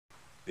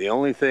The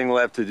only thing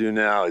left to do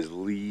now is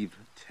leave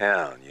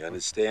town. You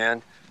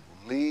understand?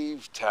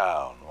 Leave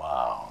town,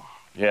 wow.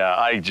 Yeah,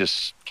 I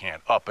just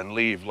can't up and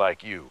leave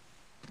like you.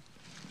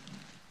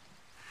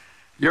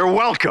 You're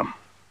welcome.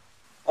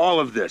 All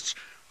of this,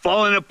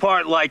 falling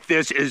apart like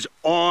this, is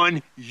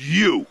on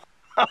you.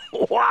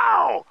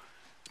 Wow!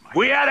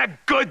 We had a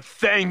good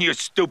thing, you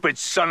stupid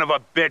son of a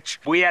bitch.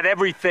 We had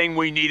everything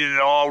we needed. It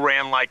all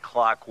ran like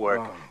clockwork.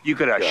 Oh, you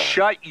could have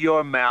shut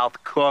your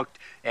mouth, cooked,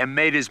 and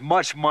made as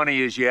much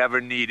money as you ever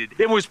needed.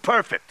 It was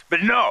perfect.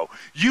 But no,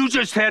 you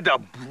just had to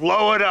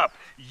blow it up.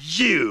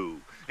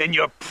 You and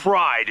your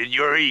pride and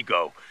your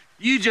ego.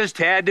 You just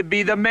had to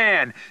be the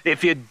man.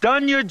 If you'd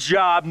done your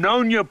job,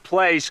 known your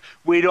place,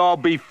 we'd all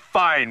be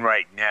fine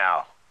right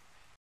now.